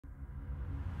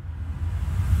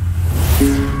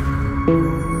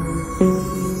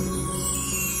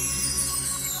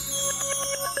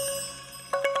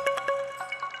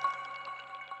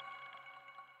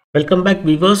Welcome back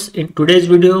viewers. In today's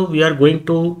video we are going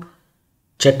to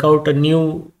check out a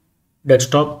new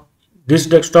desktop. This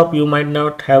desktop you might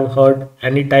not have heard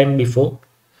any time before.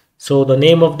 So the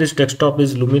name of this desktop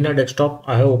is Lumina Desktop.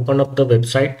 I have opened up the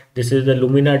website. This is the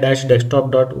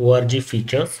lumina-desktop.org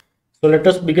features. So let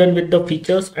us begin with the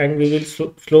features and we will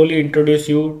slowly introduce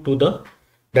you to the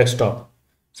desktop.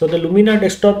 So the Lumina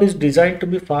Desktop is designed to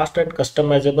be fast and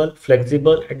customizable,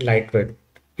 flexible and lightweight.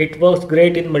 It works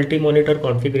great in multi-monitor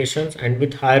configurations and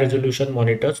with high resolution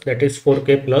monitors, that is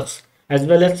 4K plus, as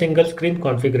well as single screen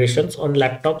configurations on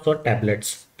laptops or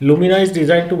tablets. Lumina is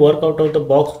designed to work out of the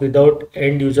box without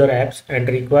end user apps and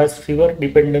requires fewer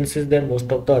dependencies than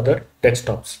most of the other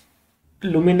desktops.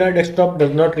 Lumina Desktop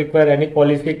does not require any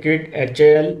PolicyKit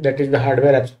HAL, that is the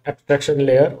hardware abstraction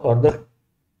layer, or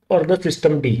the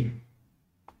system D.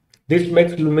 This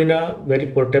makes Lumina very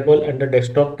portable and the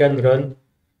desktop can run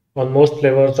on most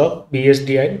flavors of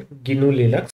BSD and GNU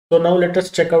Linux. So now let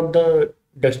us check out the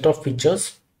desktop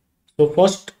features. So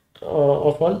first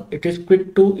of all, it is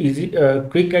quick and easy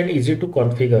to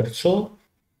configure. So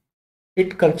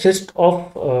it consists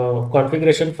of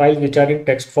configuration files which are in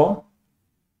text form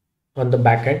on the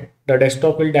backend. The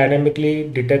desktop will dynamically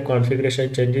detect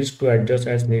configuration changes to adjust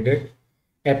as needed.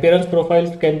 Appearance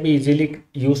profiles can be easily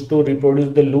used to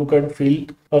reproduce the look and feel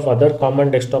of other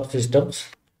common desktop systems.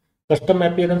 Custom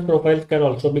appearance profiles can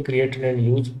also be created and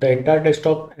used. The entire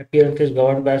desktop appearance is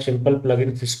governed by a simple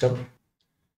plugin system.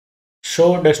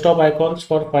 Show desktop icons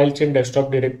for files in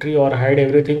desktop directory or hide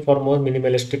everything for more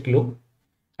minimalistic look.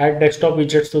 Add desktop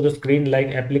widgets to the screen like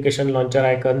application launcher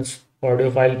icons,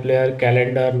 audio file player,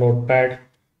 calendar, notepad,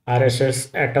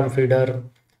 RSS, atom feeder,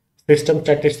 system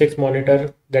statistics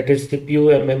monitor, that is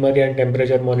CPU, memory and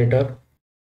temperature monitor.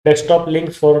 Desktop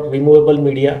links for removable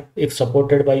media if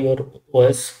supported by your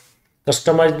OS.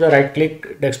 Customize the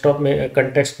right-click desktop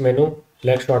context menu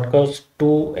like shortcuts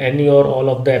to any or all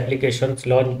of the applications.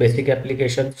 Launch basic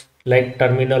applications like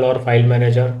terminal or file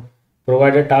manager.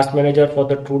 Provide a task manager for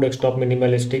the true desktop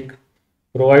minimalistic.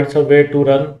 Provides a way to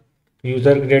run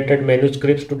user-created menu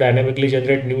scripts to dynamically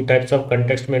generate new types of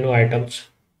context menu items.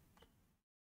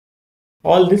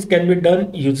 All this can be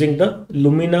done using the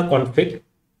Lumina config,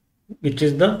 which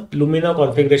is the Lumina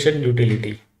configuration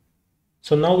utility.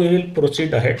 So now we will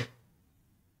proceed ahead.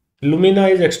 Lumina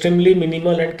is extremely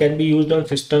minimal and can be used on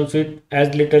systems with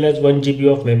as little as 1 GB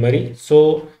of memory.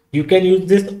 So you can use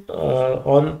this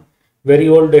on very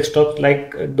old desktops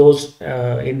like those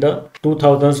in the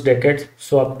 2000s decades.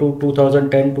 So up to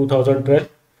 2010, 2012,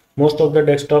 most of the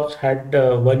desktops had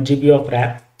 1 GB of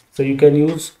RAM. So you can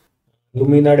use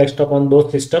Lumina desktop on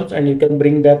those systems and you can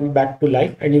bring them back to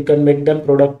life and you can make them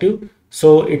productive.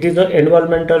 So it is an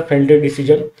environmental friendly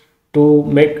decision to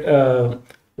make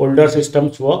older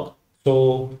systems work.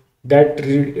 So that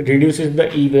reduces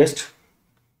the e-waste.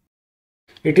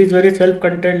 It is very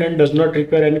self-contained and does not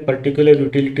require any particular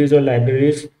utilities or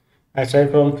libraries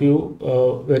aside from few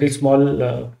very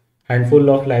small handful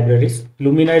of libraries.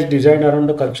 Lumina is designed around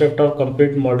the concept of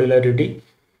complete modularity.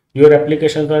 Your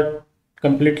applications are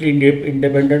completely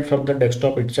independent from the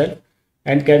desktop itself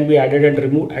and can be added and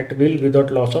removed at will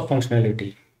without loss of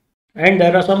functionality. And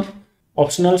there are some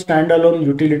optional standalone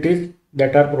utilities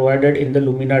that are provided in the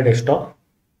Lumina desktop.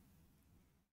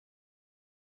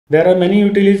 There are many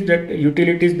utilities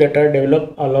that are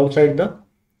developed alongside the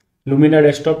Lumina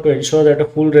desktop to ensure that a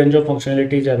full range of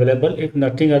functionality is available if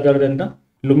nothing other than the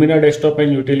Lumina desktop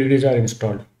and utilities are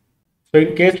installed. So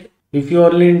in case if you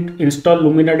only install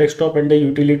Lumina desktop and the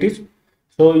utilities,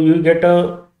 so you get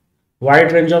a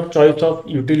wide range of choice of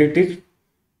utilities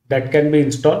that can be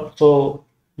installed. So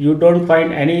you don't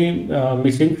find any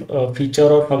missing feature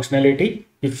or functionality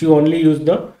if you only use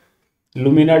the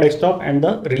Lumina desktop and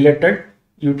the related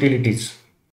utilities.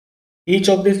 Each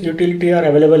of these utilities are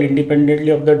available independently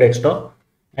of the desktop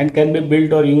and can be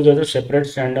built or used as a separate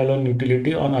standalone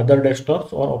utility on other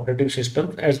desktops or operating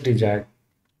systems as desired.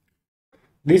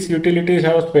 These utilities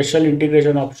have special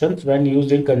integration options when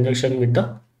used in conjunction with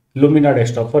the Lumina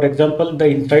desktop. For example, the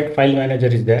Insight File Manager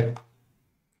is there.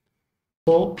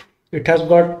 So it has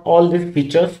got all these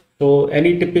features. So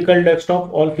any typical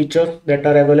desktop, all features that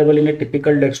are available in a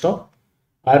typical desktop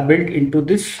are built into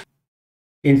this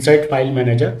Insight File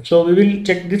Manager. So we will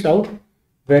check this out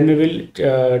when we will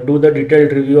do the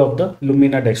detailed review of the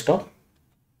Lumina desktop.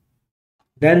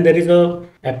 Then there is a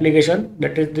application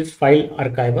that is this file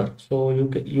archiver. So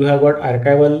you have got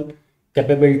archival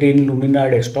capability in Lumina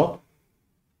desktop.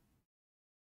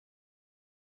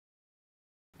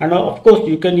 And of course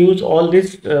you can use all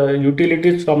these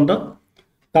utilities from the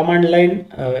command line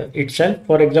itself.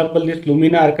 For example, this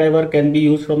Lumina archiver can be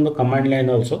used from the command line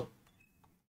also.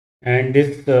 And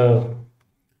this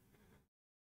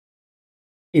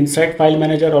inside file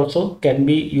manager also can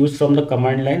be used from the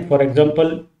command line. For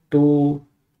example, to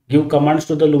give commands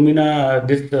to the Lumina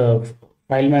this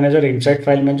file manager, inside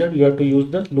file manager, you have to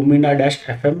use the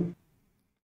Lumina-FM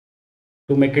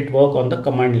to make it work on the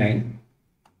command line.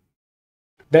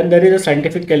 Then there is a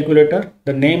scientific calculator.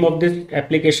 The name of this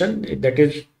application, that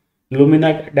is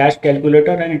Lumina dash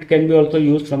calculator, and it can be also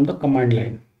used from the command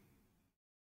line.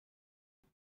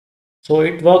 So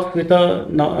it works with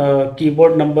a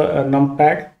keyboard number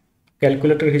numpad.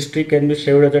 Calculator history can be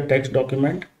saved as a text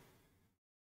document,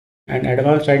 and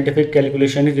advanced scientific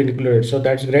calculation is included. So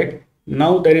that's great.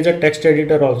 Now there is a text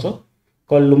editor also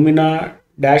called Lumina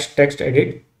dash text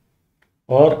edit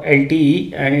or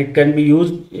LTE, and it can be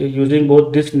used using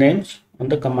both these names on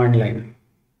the command line.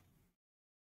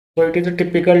 So it is a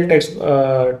typical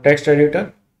text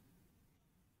editor.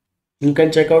 You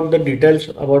can check out the details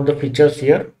about the features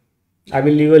here. I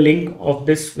will leave a link of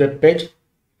this web page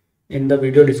in the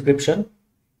video description.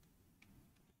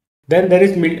 Then there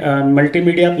is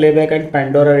multimedia playback and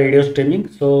Pandora radio streaming.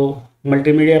 So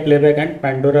multimedia playback and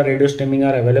Pandora radio streaming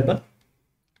are available.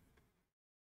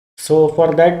 So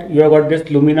for that you have got this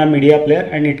Lumina media player,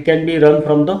 and it can be run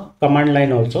from the command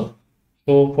line also.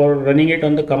 So for running it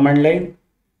on the command line,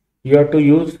 you have to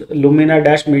use Lumina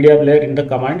dash media player in the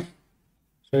commands.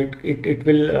 So it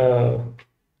will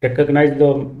recognize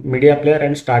the media player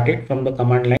and start it from the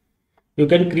command line. You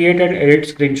can create and edit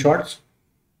screenshots.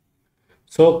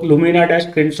 So Lumina dash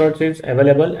screenshots is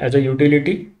available as a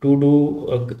utility to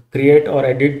do create or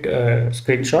edit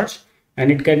screenshots,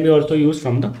 and it can be also used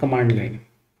from the command line.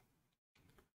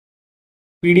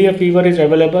 PDF viewer is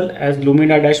available as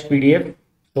Lumina dash PDF.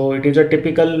 So it is a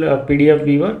typical PDF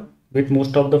viewer with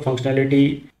most of the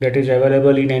functionality that is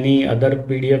available in any other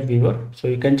PDF viewer. So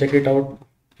you can check it out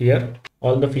here.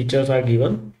 All the features are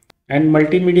given. And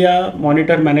multimedia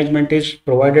monitor management is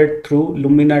provided through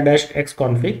Lumina dash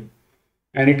xconfig,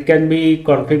 and it can be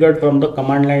configured from the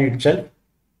command line itself.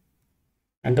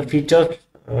 And the features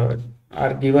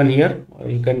are given here.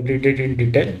 You can read it in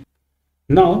detail.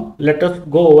 Now let us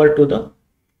go over to the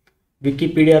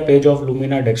Wikipedia page of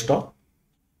Lumina Desktop.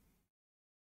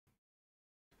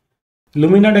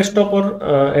 Lumina Desktop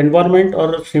or environment,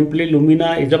 or simply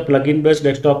Lumina, is a plugin based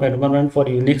desktop environment for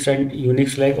Unix and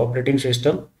Unix-like operating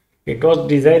system. It was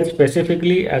designed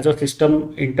specifically as a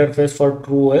system interface for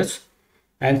TrueOS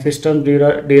and systems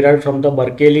derived from the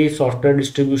Berkeley software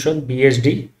distribution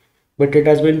BSD, but it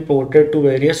has been ported to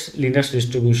various Linux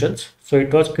distributions. So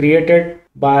it was created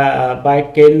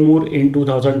by Ken Moore in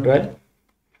 2012.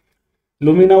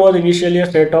 Lumina was initially a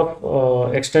set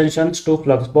of extensions to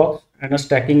Fluxbox and a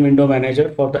stacking window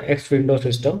manager for the X Windows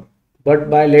system.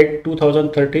 But by late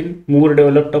 2013, Moore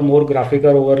developed a more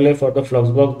graphical overlay for the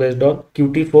Fluxbox based on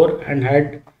Qt4 and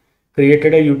had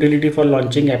created a utility for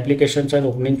launching applications and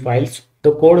opening files.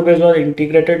 The code base was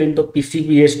integrated into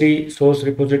PCBSD source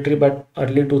repository by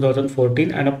early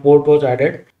 2014, and a port was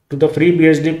added to the free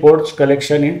BSD ports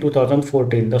collection in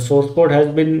 2014. The source code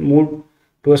has been moved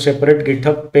to a separate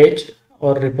GitHub page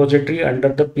or repository under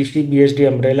the PCBSD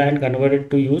umbrella and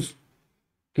converted to use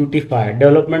Qt5.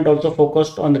 Development also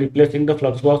focused on replacing the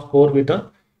Fluxbox core with a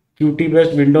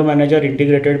Qt-based window manager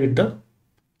integrated with the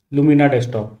Lumina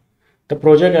Desktop. The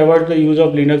project avoids the use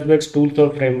of Linux-based tools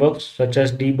or frameworks such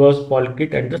as dbus,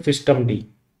 PolicyKit, and the systemd.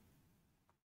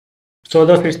 So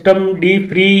the systemd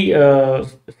free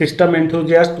system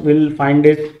enthusiast will find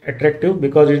it attractive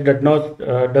because it does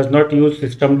not use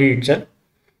systemd itself.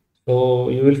 So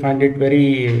you will find it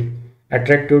very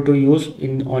attractive to use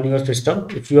on your system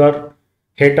if you are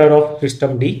hater of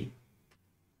systemd.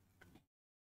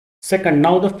 Second,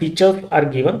 now the features are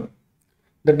given.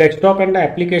 The desktop and the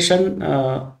application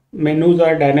menus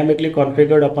are dynamically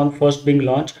configured upon first being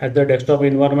launched, as the desktop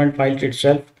environment files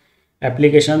itself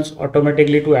applications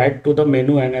automatically to add to the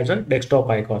menu and as a desktop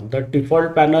icon. The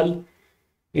default panel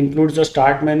includes a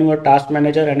start menu, a task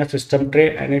manager, and a system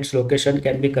tray, and its location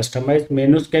can be customized.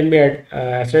 Menus can be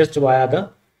accessed via the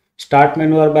start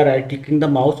menu or by right clicking the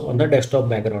mouse on the desktop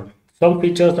background. Some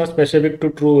features are specific to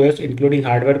TrueOS, including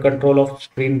hardware control of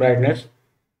screen brightness,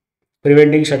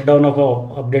 preventing shutdown of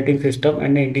an updating system,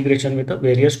 and integration with the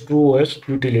various TrueOS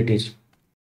utilities.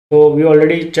 So we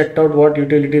already checked out what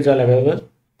utilities are available.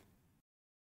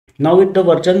 Now with the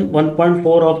version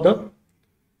 1.4 of the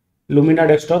Lumina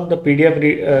Desktop, the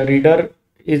PDF reader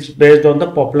is based on the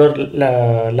popular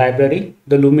library.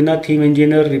 The Lumina theme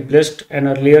engineer replaced an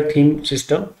earlier theme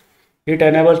system. It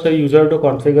enables the user to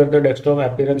configure the desktop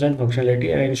appearance and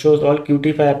functionality and ensures all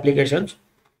Qt5 applications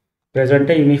present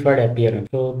a unified appearance.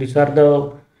 So these are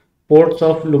the ports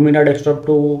of Lumina Desktop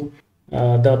to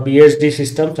the BSD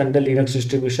systems and the Linux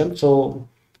distribution. So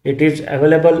it is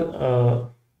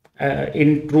available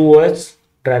in TrueOS,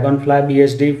 Dragonfly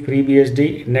BSD,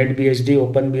 FreeBSD, NetBSD,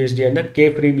 OpenBSD, and the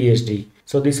KFreeBSD.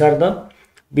 So these are the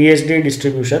BSD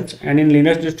distributions, and in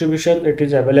Linux distribution it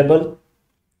is available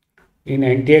in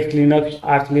NTX Linux,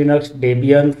 Arch Linux,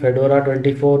 Debian, Fedora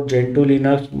 24, Gentoo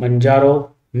Linux,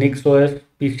 Manjaro, NixOS,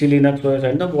 PC Linux OS,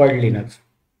 and the Void Linux.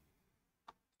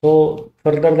 So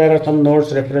further, there are some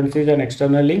notes, references, and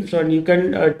external links, and you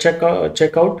can check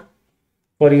out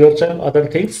for yourself other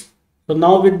things. So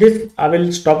now with this, I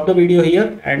will stop the video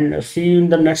here and see you in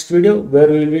the next video where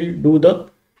we will do the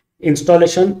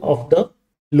installation of the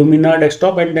Lumina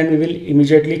desktop, and then we will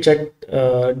immediately check,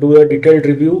 do a detailed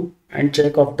review and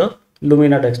check of the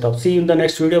Lumina desktop. See you in the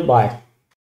next video. Bye.